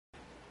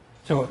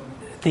So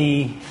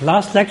the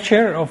last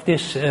lecture of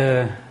this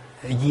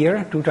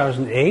year,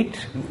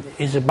 2008,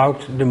 is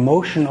about the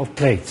motion of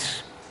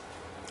plates.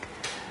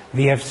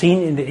 We have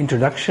seen in the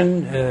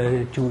introduction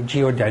to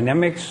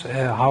geodynamics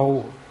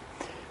how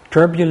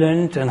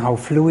turbulent and how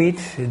fluid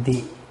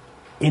the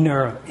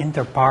internal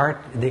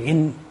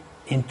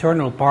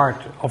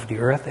part of the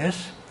Earth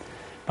is.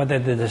 But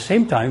at the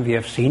same time, we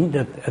have seen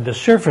that at the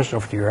surface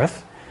of the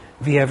Earth,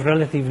 we have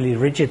relatively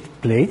rigid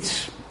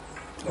plates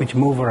which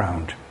move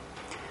around.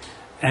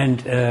 And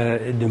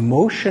the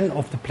motion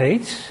of the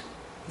plates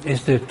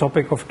is the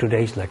topic of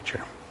today's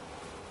lecture.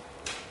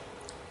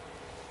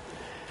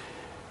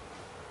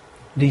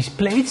 These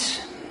plates,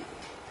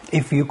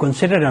 if you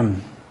consider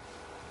them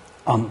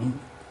on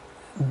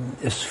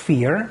a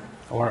sphere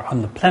or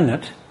on the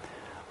planet,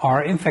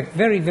 are in fact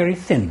very, very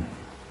thin.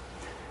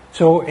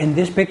 So in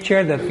this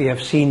picture that we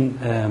have seen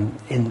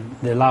in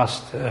the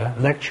last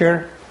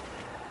lecture,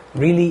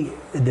 really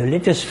the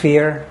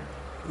lithosphere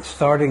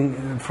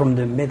starting from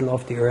the middle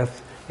of the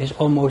Earth is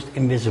almost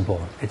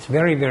invisible. It's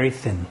very, very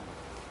thin.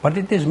 But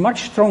it is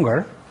much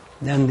stronger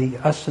than the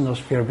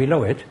asthenosphere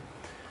below it,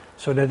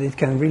 so that it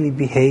can really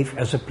behave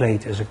as a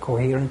plate, as a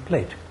coherent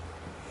plate.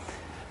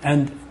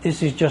 And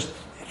this is just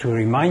to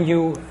remind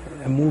you,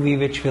 a movie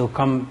which will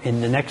come in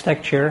the next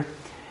lecture,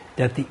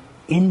 that the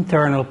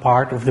internal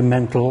part of the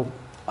mantle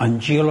on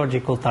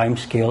geological time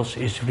scales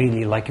is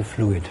really like a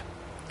fluid.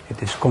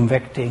 It is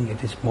convecting,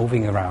 it is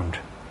moving around.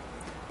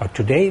 But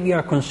today we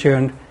are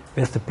concerned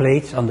with the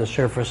plates on the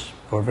surface,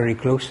 or very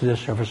close to the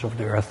surface of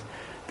the Earth,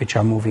 which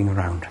are moving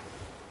around.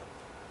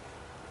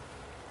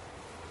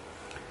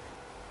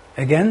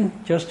 Again,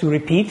 just to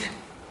repeat,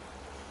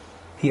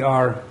 we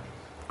are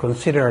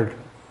considering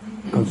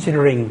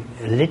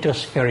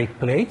lithospheric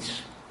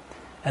plates,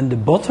 and the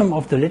bottom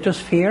of the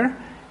lithosphere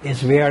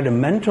is where the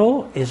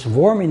mantle is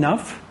warm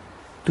enough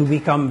to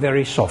become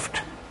very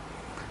soft.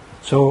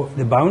 So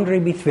the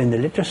boundary between the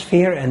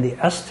lithosphere and the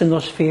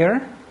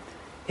asthenosphere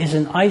is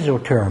an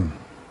isotherm.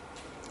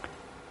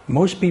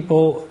 Most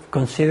people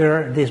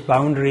consider this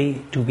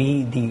boundary to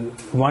be the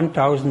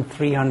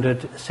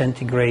 1300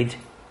 centigrade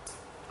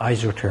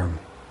isotherm.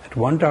 At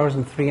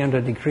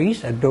 1300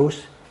 degrees, at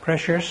those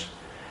pressures,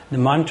 the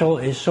mantle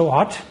is so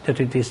hot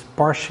that it is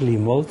partially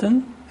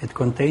molten. It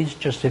contains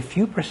just a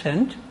few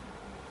 %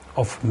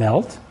 of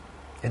melt.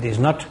 It is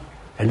not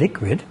a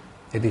liquid,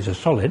 it is a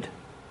solid.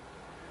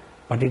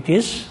 But it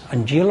is,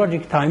 on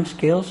geologic time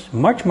scales,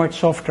 much, much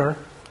softer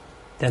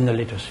than the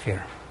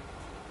lithosphere.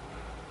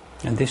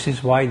 And this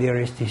is why there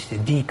is this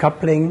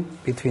decoupling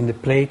between the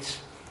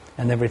plates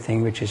and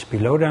everything which is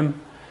below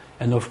them.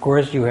 And of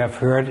course you have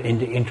heard in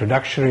the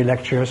introductory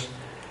lectures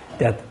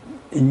that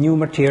new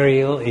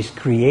material is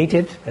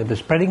created at the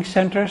spreading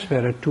centers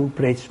where the two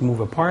plates move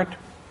apart,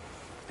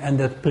 and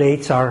that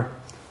plates are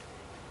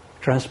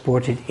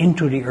transported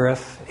into the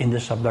Earth in the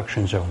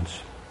subduction zones.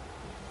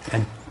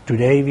 And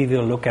today we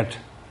will look at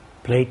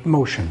plate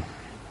motion.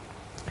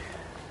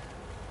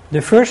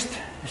 The first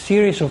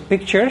series of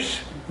pictures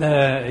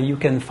you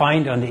can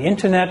find on the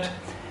internet.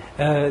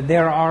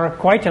 There are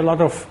quite a lot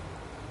of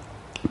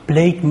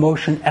plate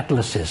motion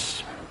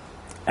atlases,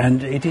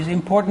 and it is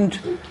important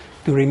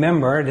to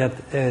remember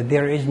that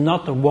there is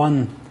not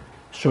one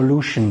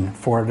solution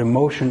for the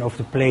motion of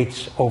the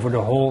plates over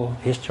the whole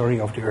history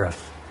of the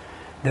Earth.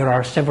 There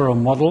are several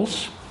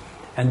models,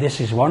 and this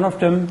is one of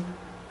them,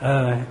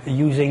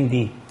 using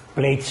the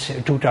Plates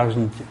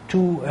 2002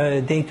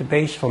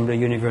 database from the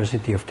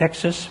University of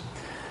Texas.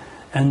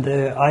 And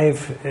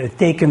I've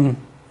taken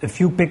a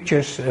few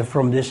pictures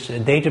from this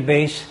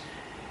database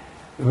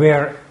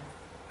where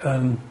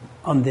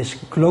on this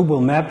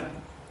global map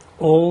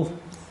all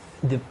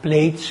the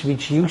plates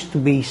which used to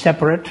be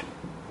separate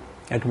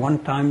at one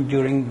time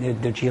during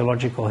the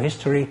geological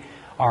history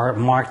are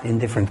marked in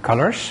different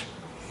colors.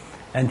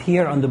 And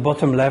here on the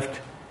bottom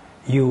left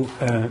you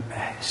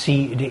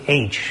see the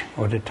age,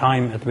 or the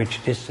time at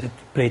which this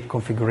plate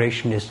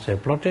configuration is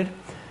plotted.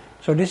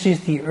 So this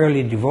is the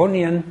early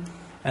Devonian.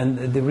 And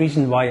the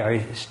reason why I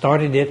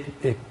started it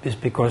is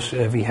because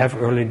we have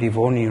early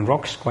Devonian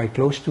rocks quite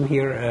close to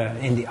here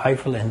in the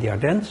Eifel and the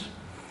Ardennes.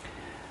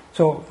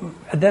 So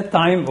at that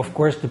time, of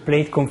course, the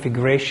plate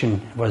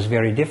configuration was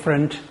very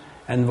different,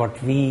 and what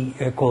we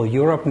call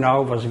Europe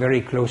now was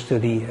very close to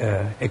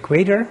the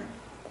equator.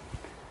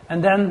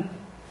 And then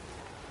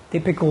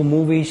typical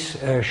movies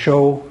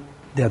show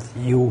that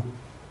you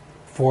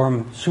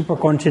form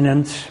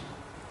supercontinents.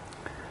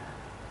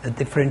 At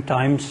different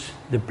times,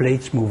 the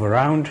plates move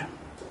around.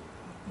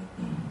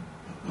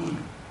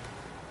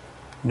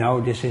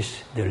 Now this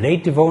is the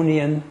late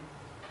Devonian,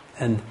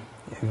 and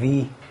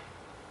we,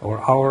 or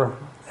our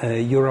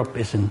Europe,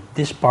 is in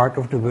this part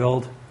of the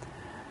world.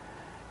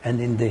 And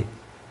in the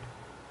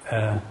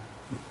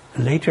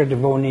later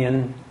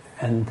Devonian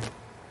and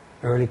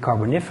early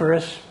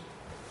Carboniferous,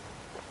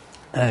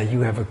 you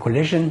have a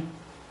collision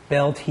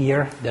belt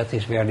here. That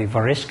is where the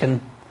Variscan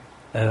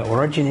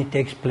orogeny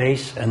takes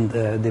place, and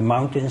the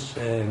mountains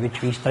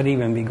which we study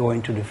when we go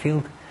into the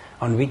field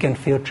on weekend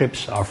field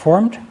trips are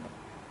formed.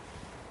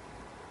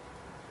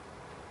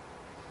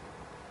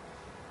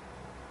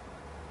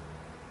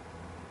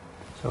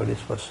 So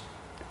this was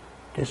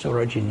this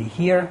orogeny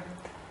here.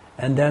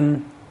 And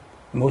then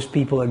most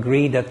people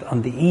agree that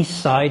on the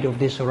east side of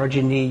this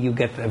orogeny you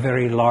get a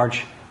very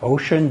large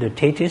ocean, the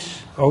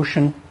Tethys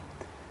Ocean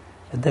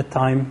at that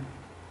time.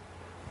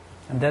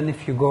 And then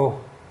if you go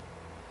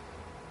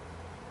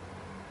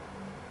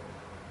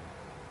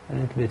a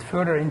little bit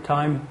further in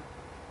time,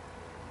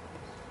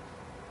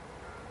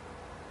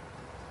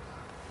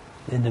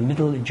 in the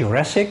middle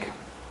Jurassic,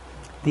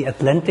 the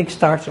Atlantic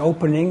starts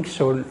opening,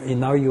 so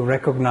now you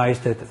recognize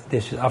that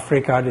this is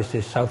Africa, this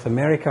is South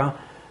America,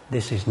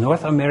 this is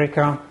North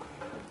America,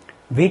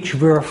 which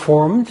were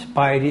formed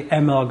by the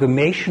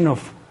amalgamation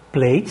of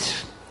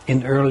plates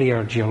in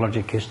earlier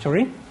geologic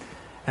history.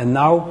 And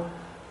now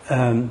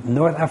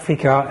North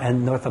Africa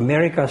and North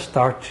America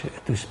start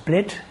to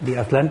split, the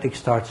Atlantic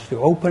starts to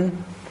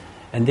open,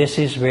 and this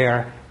is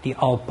where the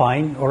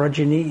Alpine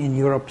orogeny in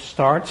Europe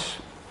starts,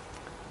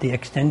 the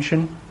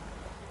extension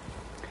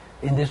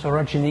in this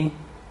orogeny.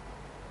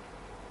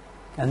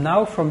 And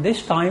now from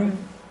this time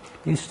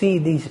you see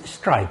these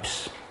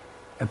stripes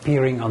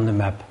appearing on the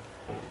map.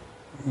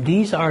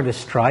 These are the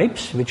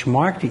stripes which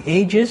mark the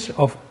ages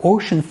of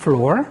ocean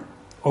floor,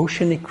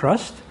 oceanic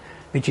crust,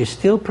 which is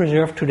still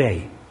preserved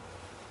today.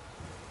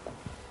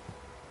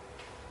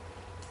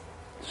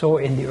 So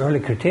in the early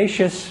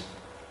Cretaceous,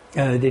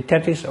 the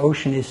Tethys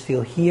Ocean is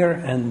still here,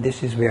 and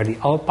this is where the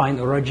Alpine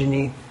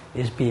orogeny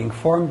is being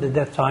formed at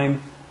that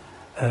time.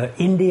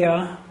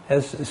 India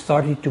has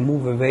started to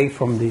move away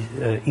from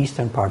the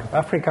eastern part of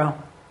Africa.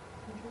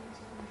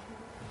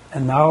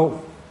 And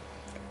now,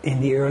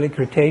 in the early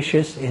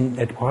Cretaceous,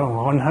 at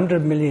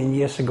 100 million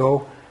years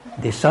ago,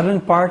 the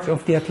southern part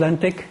of the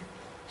Atlantic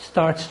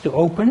starts to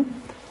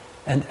open,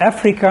 and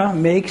Africa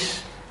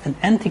makes an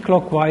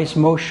anti-clockwise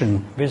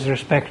motion with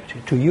respect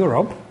to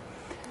Europe.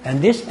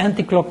 And this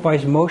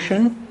anti-clockwise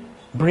motion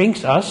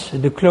brings us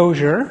the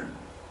closure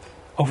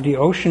of the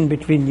ocean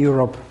between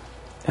Europe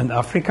and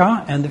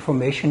Africa and the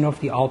formation of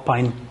the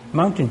Alpine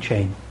mountain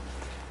chain.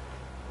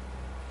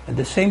 At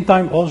the same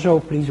time also,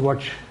 please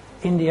watch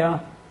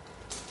India,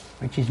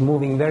 which is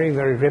moving very,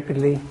 very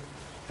rapidly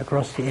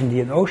across the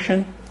Indian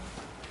Ocean.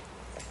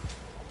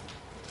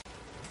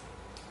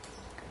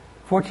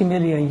 40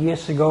 million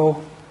years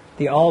ago,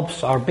 the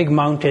Alps are big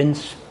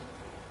mountains.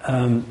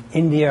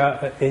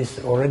 India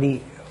is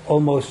already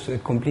almost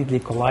completely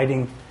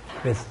colliding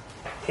with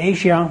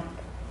Asia.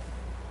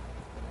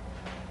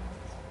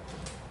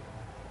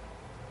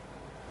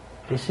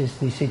 This is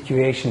the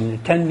situation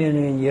 10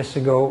 million years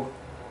ago.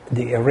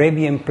 The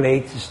Arabian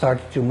plate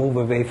started to move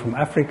away from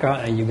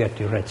Africa, and you get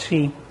the Red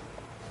Sea.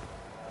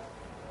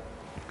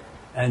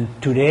 And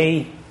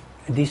today,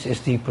 this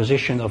is the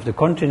position of the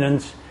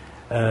continents.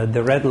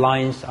 The red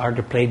lines are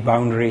the plate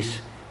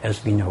boundaries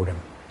as we know them.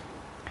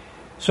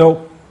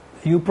 So,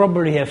 you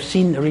probably have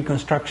seen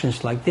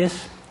reconstructions like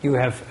this. You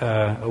have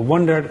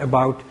wondered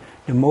about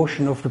the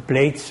motion of the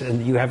plates,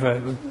 and you have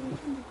a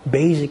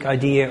basic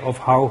idea of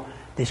how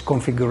this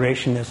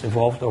configuration has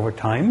evolved over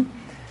time.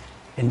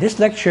 In this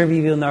lecture,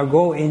 we will now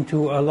go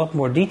into a lot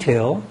more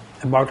detail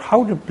about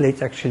how the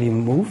plates actually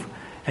move,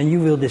 and you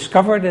will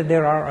discover that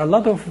there are a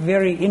lot of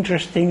very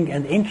interesting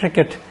and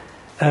intricate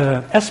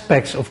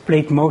aspects of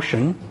plate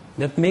motion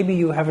that maybe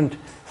you haven't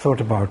thought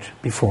about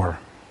before.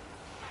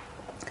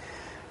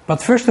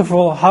 But first of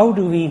all, how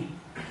do we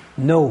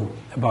know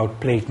about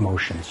plate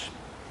motions?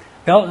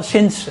 Well,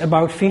 since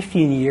about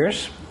 15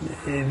 years,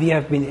 we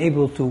have been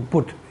able to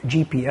put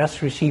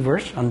GPS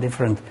receivers on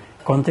different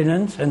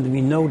continents, and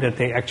we know that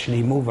they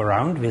actually move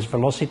around with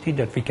velocity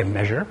that we can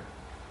measure.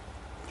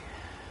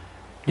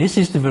 This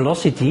is the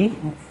velocity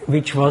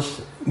which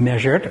was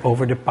measured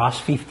over the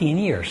past 15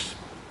 years.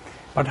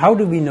 But how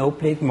do we know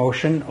plate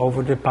motion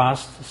over the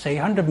past, say,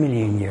 100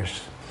 million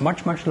years?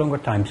 Much, much longer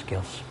time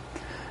scales.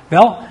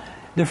 Well,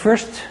 the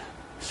first,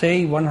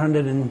 say,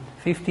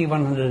 150,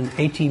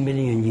 180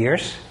 million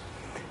years,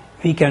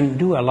 we can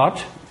do a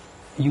lot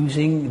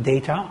using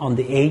data on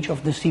the age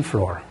of the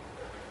seafloor.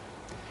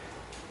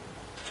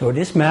 So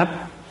this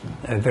map,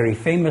 a very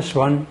famous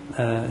one,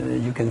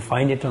 you can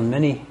find it on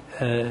many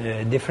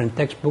different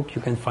textbooks,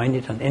 you can find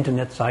it on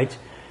internet sites,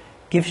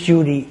 gives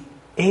you the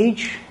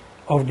age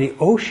of the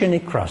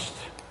oceanic crust.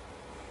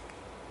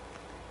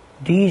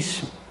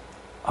 These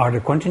are the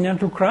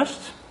continental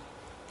crust,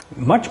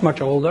 much,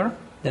 much older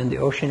than the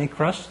oceanic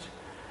crust,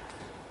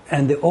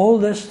 and the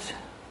oldest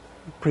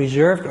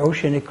preserved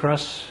oceanic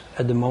crust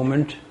at the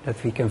moment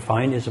that we can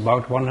find is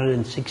about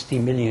 160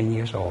 million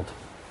years old.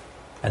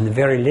 And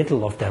very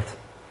little of that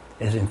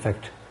is in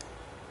fact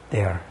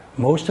there.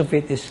 Most of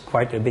it is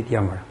quite a bit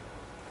younger.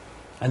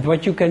 And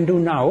what you can do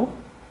now,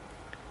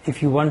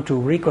 if you want to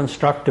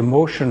reconstruct the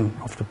motion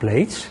of the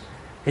plates,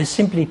 is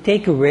simply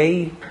take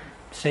away,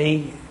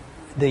 say,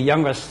 the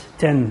youngest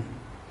 10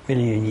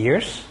 million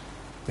years,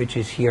 which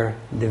is here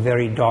the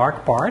very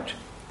dark part,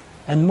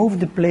 and move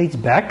the plates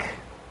back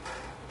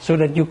so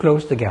that you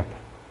close the gap.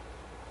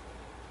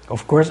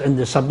 Of course, in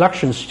the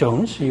subduction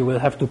stones, you will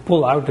have to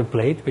pull out the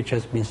plate which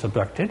has been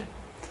subducted.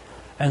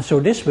 And so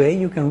this way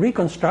you can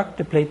reconstruct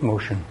the plate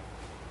motion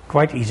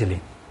quite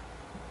easily.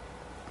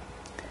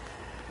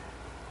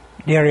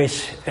 There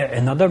is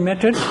another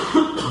method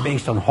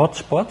based on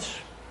hotspots,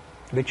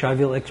 which I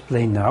will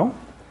explain now.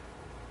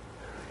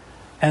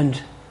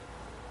 And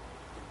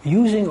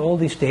using all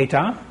this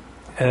data,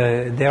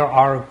 there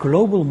are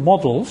global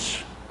models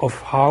of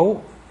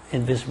how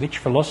and with which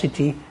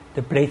velocity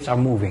the plates are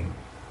moving.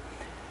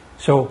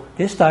 So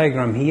this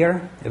diagram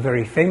here, a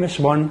very famous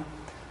one,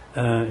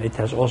 it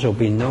has also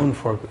been known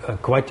for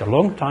quite a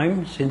long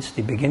time, since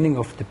the beginning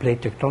of the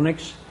plate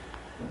tectonics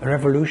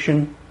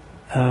revolution.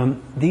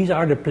 These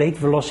are the plate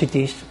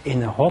velocities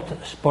in a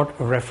hot spot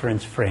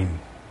reference frame.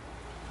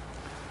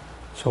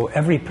 So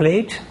every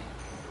plate,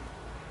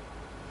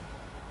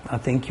 I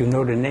think you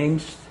know the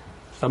names.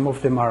 Some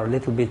of them are a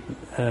little bit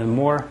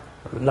more,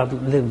 a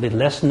little bit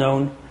less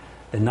known.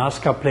 The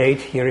Nazca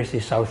plate, here is the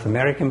South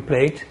American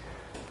plate.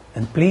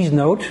 And please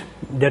note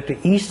that the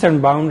eastern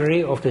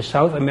boundary of the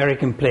South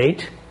American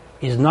plate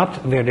is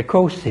not where the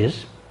coast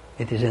is.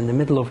 It is in the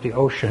middle of the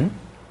ocean.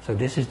 So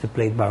this is the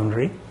plate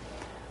boundary.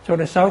 So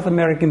the South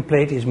American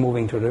plate is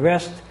moving to the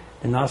west,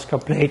 the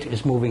Nazca plate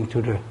is moving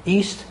to the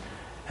east,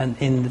 and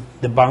in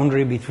the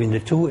boundary between the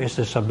two is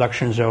the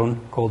subduction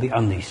zone called the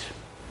Andes.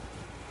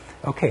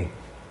 Okay,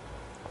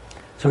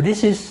 so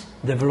this is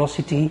the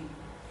velocity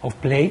of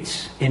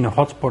plates in a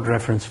hotspot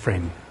reference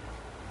frame.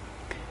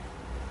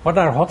 What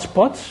are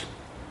hotspots?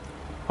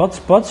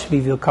 Hotspots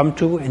we will come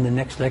to in the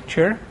next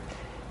lecture.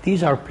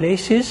 These are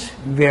places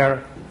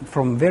where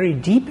from very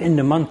deep in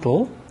the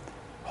mantle,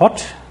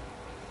 hot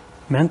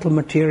mantle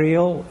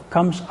material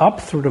comes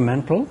up through the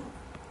mantle,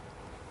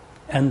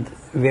 and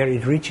where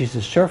it reaches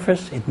the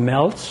surface it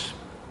melts,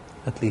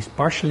 at least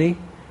partially,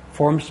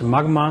 forms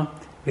magma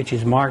which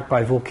is marked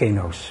by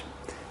volcanoes.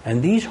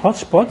 And these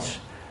hotspots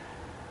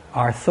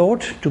are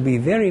thought to be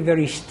very,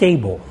 very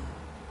stable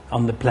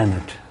on the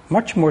planet,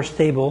 much more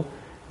stable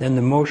than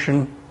the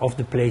motion of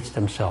the plates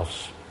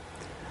themselves.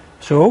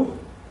 So,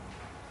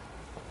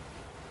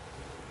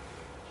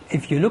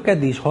 if you look at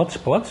these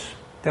hotspots,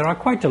 there are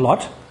quite a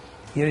lot.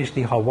 Here is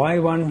the Hawaii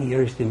one,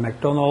 here is the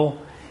McDonald,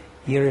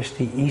 here is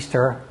the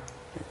Easter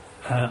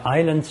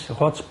Islands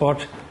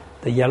hotspot,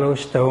 the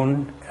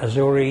Yellowstone,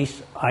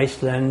 Azores,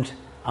 Iceland,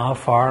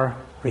 Alfar,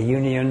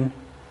 Reunion,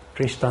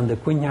 Tristan da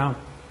Cunha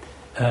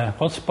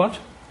hotspot.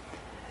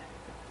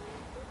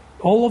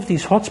 All of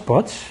these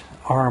hotspots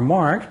are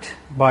marked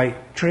by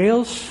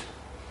trails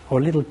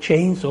or little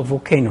chains of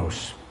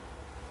volcanoes.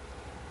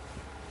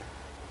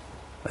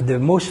 The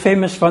most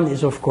famous one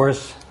is, of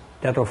course,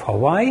 that of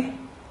Hawaii.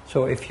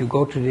 So if you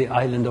go to the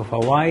island of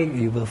Hawaii,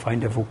 you will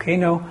find a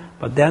volcano.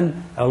 But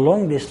then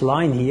along this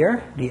line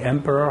here, the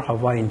Emperor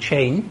Hawaiian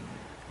chain,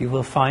 you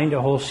will find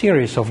a whole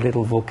series of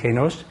little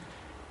volcanoes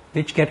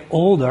which get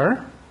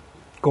older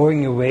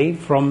going away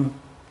from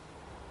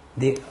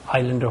the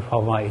island of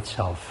Hawaii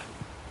itself.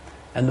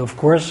 And of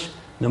course,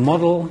 the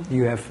model,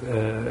 you have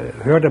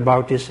heard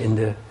about this in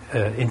the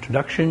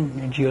introduction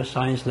in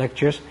geoscience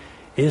lectures,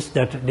 is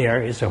that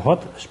there is a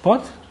hot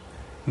spot,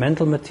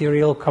 mantle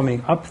material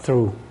coming up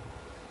through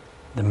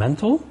the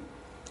mantle,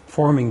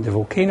 forming the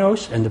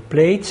volcanoes, and the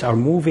plates are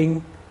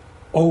moving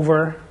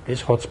over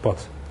this hot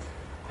spot.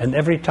 And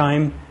every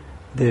time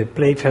the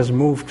plate has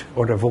moved,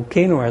 or the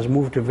volcano has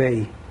moved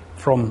away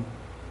from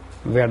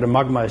where the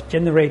magma is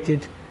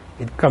generated,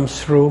 it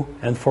comes through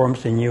and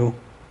forms a new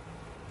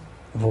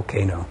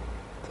volcano.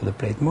 So the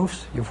plate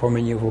moves, you form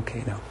a new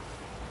volcano.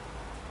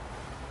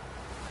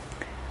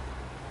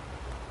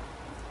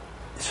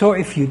 So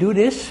if you do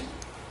this,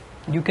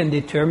 you can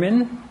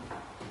determine,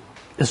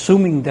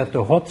 assuming that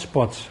the hot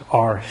spots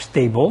are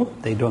stable,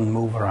 they don't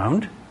move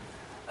around,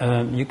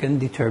 you can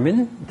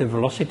determine the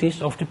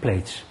velocities of the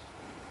plates.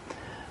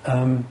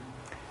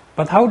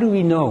 But how do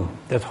we know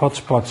that hot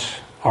spots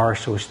are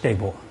so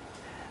stable?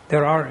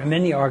 There are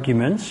many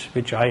arguments,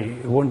 which I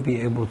won't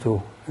be able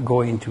to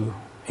go into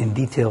in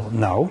detail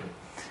now,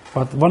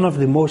 but one of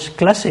the most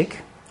classic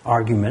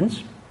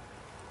arguments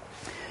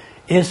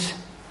is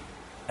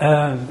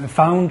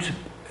found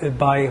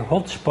by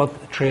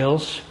hotspot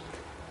trails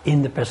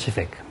in the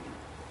Pacific.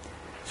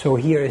 So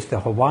here is the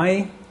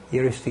Hawaii,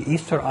 here is the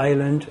Easter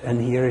Island,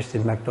 and here is the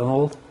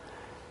McDonald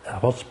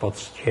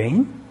hotspots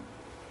chain.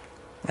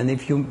 And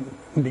if you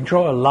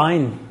draw a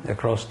line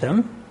across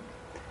them,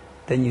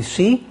 then you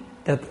see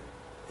that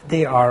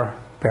they are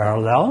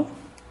parallel,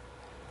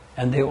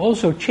 and they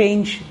also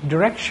change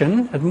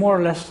direction at more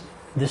or less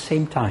the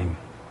same time.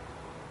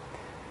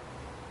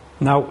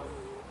 Now,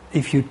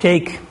 if you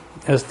take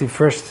as the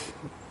first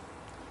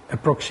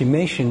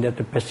approximation that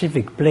the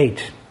Pacific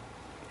plate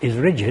is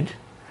rigid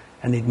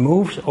and it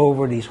moves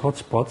over these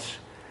hotspots,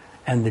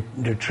 and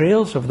the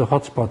trails of the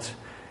hotspots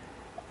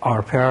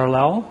are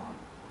parallel,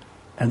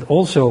 and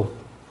also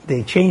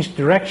they change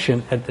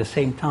direction at the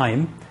same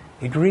time,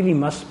 it really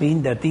must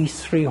mean that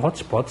these three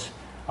hotspots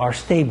are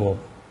stable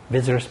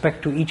with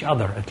respect to each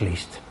other, at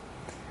least.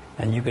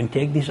 And you can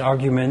take this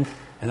argument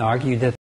and argue that